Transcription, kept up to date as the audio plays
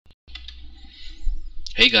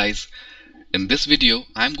Hey guys, in this video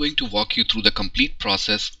I'm going to walk you through the complete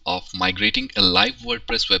process of migrating a live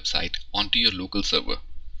WordPress website onto your local server.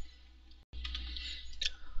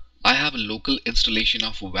 I have a local installation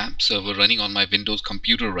of Wamp server running on my Windows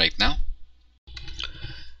computer right now.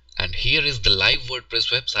 And here is the live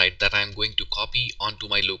WordPress website that I'm going to copy onto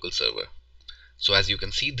my local server. So as you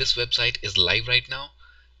can see, this website is live right now.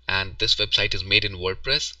 And this website is made in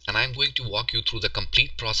WordPress, and I'm going to walk you through the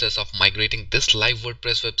complete process of migrating this live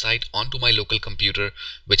WordPress website onto my local computer,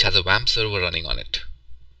 which has a Wamp server running on it.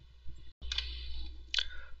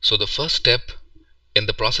 So the first step in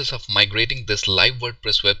the process of migrating this live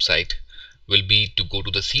WordPress website will be to go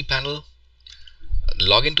to the cPanel,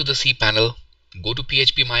 log into the cPanel, go to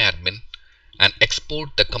phpmyadmin, and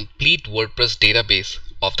export the complete WordPress database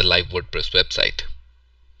of the live WordPress website.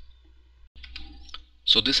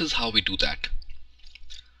 So this is how we do that.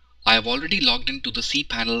 I have already logged into the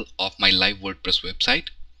cPanel of my live WordPress website,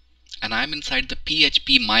 and I am inside the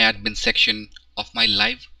phpmyadmin section of my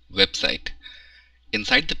live website.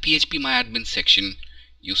 Inside the phpmyadmin section,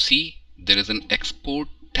 you see there is an export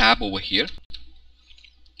tab over here.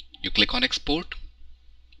 You click on export,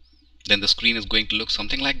 then the screen is going to look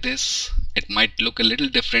something like this. It might look a little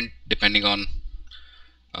different depending on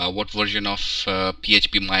what version of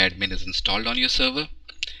phpmyadmin is installed on your server.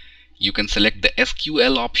 You can select the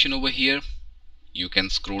SQL option over here. You can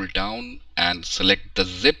scroll down and select the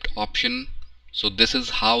zipped option. So this is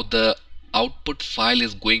how the output file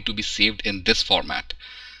is going to be saved in this format.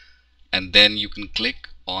 And then you can click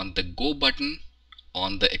on the go button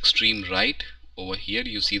on the extreme right. Over here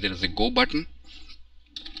you see there is a go button.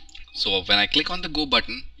 So when I click on the go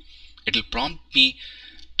button, it will prompt me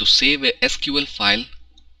to save a SQL file,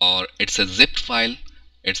 or it's a zipped file.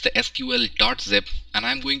 It's the sql.zip, and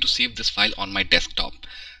I'm going to save this file on my desktop.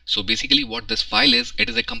 So basically what this file is,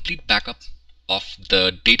 it is a complete backup of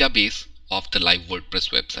the database of the live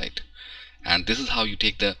WordPress website. And this is how you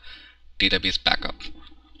take the database backup.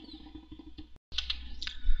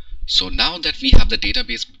 So now that we have the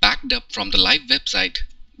database backed up from the live website,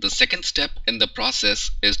 the second step in the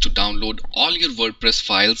process is to download all your WordPress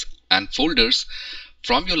files and folders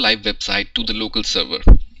from your live website to the local server.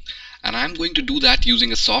 And I'm going to do that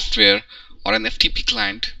using a software or an FTP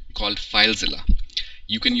client called filezilla.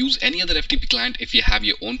 You can use any other FTP client if you have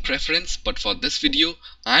your own preference, but for this video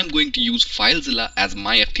I'm going to use filezilla as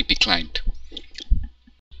my FTP client.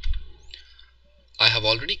 I have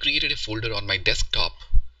already created a folder on my desktop.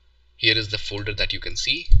 Here is the folder that you can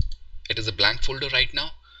see. It is a blank folder right now,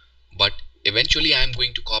 but eventually I am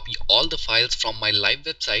going to copy all the files from my live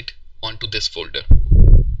website onto this folder.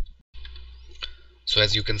 So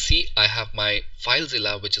as you can see, I have my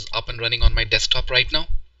filezilla which is up and running on my desktop right now.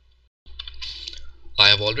 I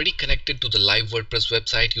have already connected to the live WordPress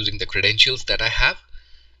website using the credentials that I have,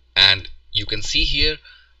 and you can see here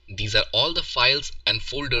these are all the files and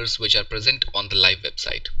folders which are present on the live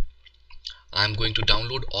website. I'm going to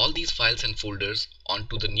download all these files and folders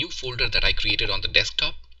onto the new folder that I created on the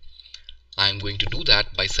desktop. I'm going to do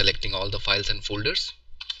that by selecting all the files and folders,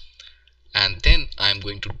 and then I'm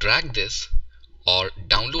going to drag this or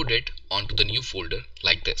download it onto the new folder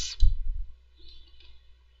like this.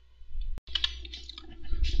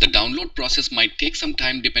 The download process might take some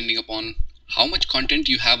time depending upon how much content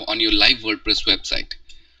you have on your live WordPress website.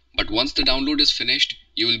 But once the download is finished,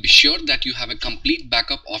 you will be sure that you have a complete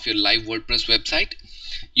backup of your live WordPress website.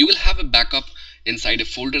 You will have a backup inside a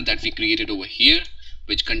folder that we created over here,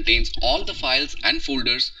 which contains all the files and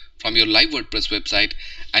folders from your live WordPress website,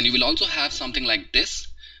 and you will also have something like this,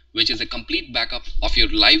 which is a complete backup of your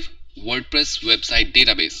live WordPress website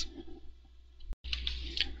database.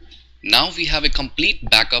 Now we have a complete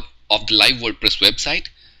backup of the live WordPress website.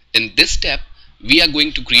 In this step, we are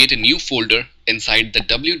going to create a new folder inside the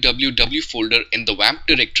www folder in the Wamp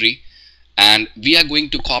directory, and we are going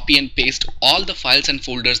to copy and paste all the files and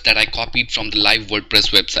folders that I copied from the live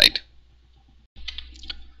WordPress website.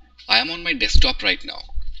 I am on my desktop right now.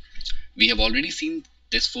 We have already seen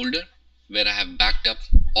this folder where I have backed up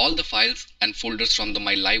all the files and folders from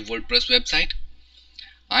my live WordPress website.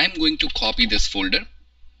 I am going to copy this folder,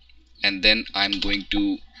 and then I'm going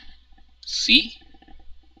to C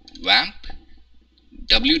Wamp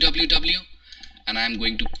www, and I'm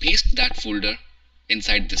going to paste that folder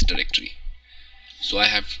inside this directory. So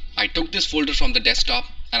I took this folder from the desktop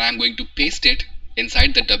and I'm going to paste it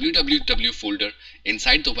inside the www folder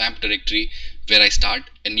inside the Wamp directory where I start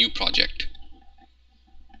a new project.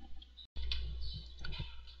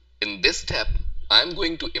 In this step, I am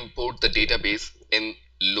going to import the database in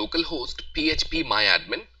localhost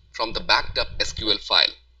phpmyadmin from the backed up SQL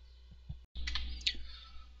file.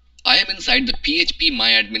 I am inside the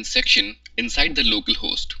phpmyadmin section inside the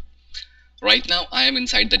localhost. Right now I am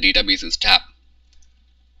inside the databases tab.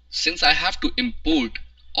 Since I have to import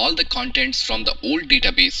all the contents from the old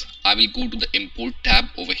database, I will go to the import tab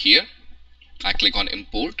over here. I click on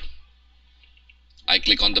import. I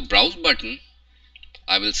click on the browse button.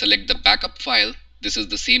 I will select the backup file. This is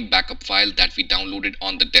the same backup file that we downloaded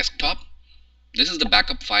on the desktop. This is the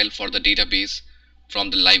backup file for the database from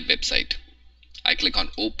the live website. I click on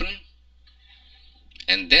open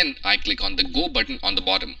and then I click on the go button on the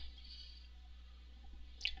bottom.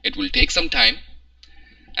 It will take some time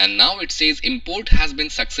and now it says import has been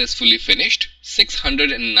successfully finished,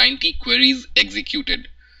 690 queries executed.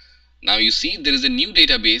 Now you see there is a new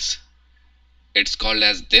database. It's called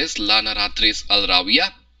as this La Naratres Al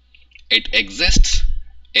Rawia. It exists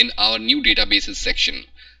in our new databases section.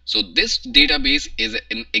 So this database is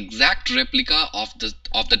an exact replica of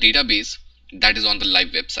the database that is on the live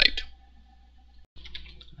website.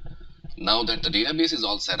 Now that the database is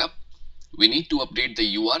all set up, we need to update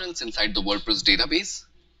the URLs inside the WordPress database,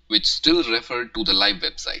 which still refer to the live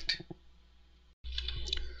website.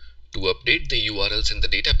 To update the URLs in the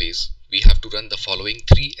database, we have to run the following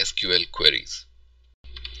 3 SQL queries.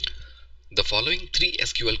 The following 3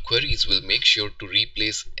 SQL queries will make sure to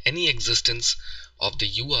replace any existence of the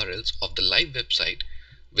URLs of the live website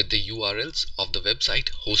with the URLs of the website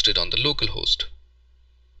hosted on the localhost.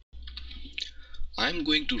 I am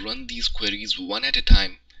going to run these queries one at a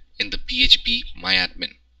time in the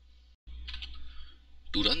phpmyadmin.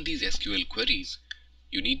 To run these SQL queries,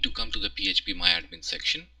 you need to come to the phpmyadmin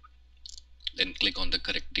section, then click on the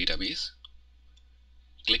correct database,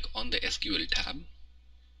 click on the SQL tab.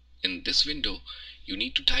 In this window, you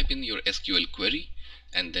need to type in your SQL query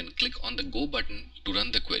and then click on the go button to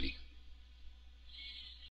run the query.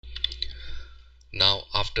 Now,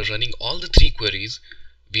 after running all the 3 queries,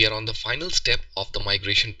 we are on the final step of the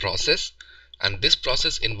migration process, and this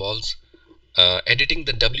process involves editing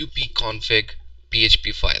the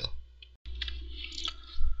wp-config.php file.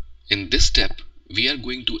 In this step, we are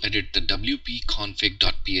going to edit the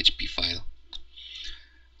wp-config.php file.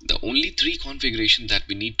 The only 3 configurations that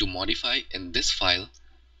we need to modify in this file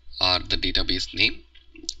are the database name,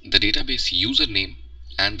 the database username,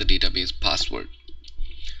 and the database password.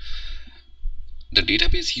 The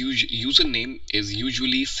database username is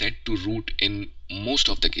usually set to root in most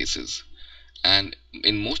of the cases, and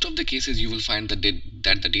in most of the cases you will find that the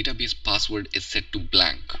database password is set to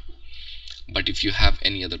blank. But if you have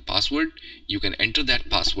any other password, you can enter that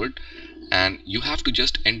password, and you have to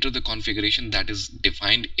just enter the configuration that is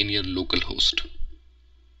defined in your localhost.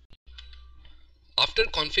 After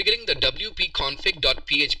configuring the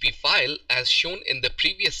wp-config.php file as shown in the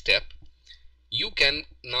previous step, you can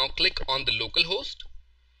now click on the localhost,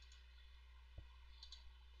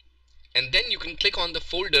 and then you can click on the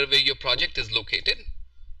folder where your project is located.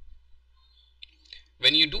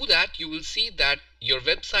 When you do that, you will see that your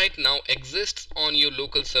website now exists on your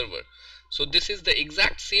local server. So this is the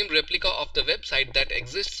exact same replica of the website that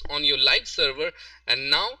exists on your live server, and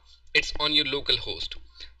now it's on your local host.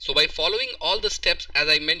 So by following all the steps as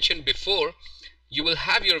I mentioned before, you will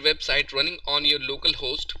have your website running on your local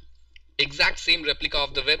host, exact same replica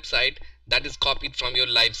of the website that is copied from your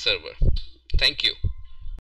live server. Thank you.